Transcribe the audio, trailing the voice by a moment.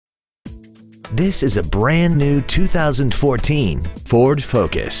This is a brand new 2014 Ford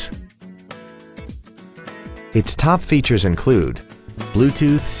Focus. Its top features include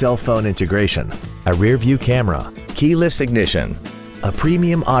Bluetooth cell phone integration, a rear-view camera, keyless ignition, a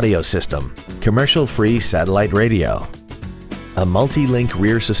premium audio system, commercial-free satellite radio, a multi-link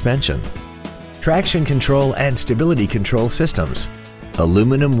rear suspension, traction control and stability control systems,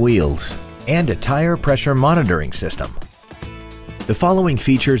 aluminum wheels, and a tire pressure monitoring system. The following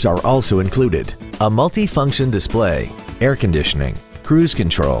features are also included: a multi-function display, air conditioning, cruise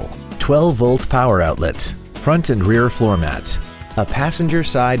control, 12-volt power outlets, front and rear floor mats, a passenger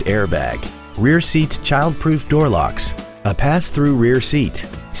side airbag, rear seat child-proof door locks, a pass-through rear seat,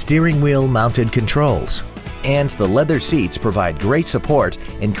 steering wheel mounted controls, and the leather seats provide great support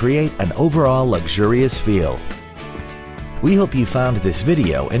and create an overall luxurious feel. We hope you found this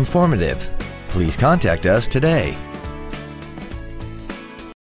video informative. Please contact us today.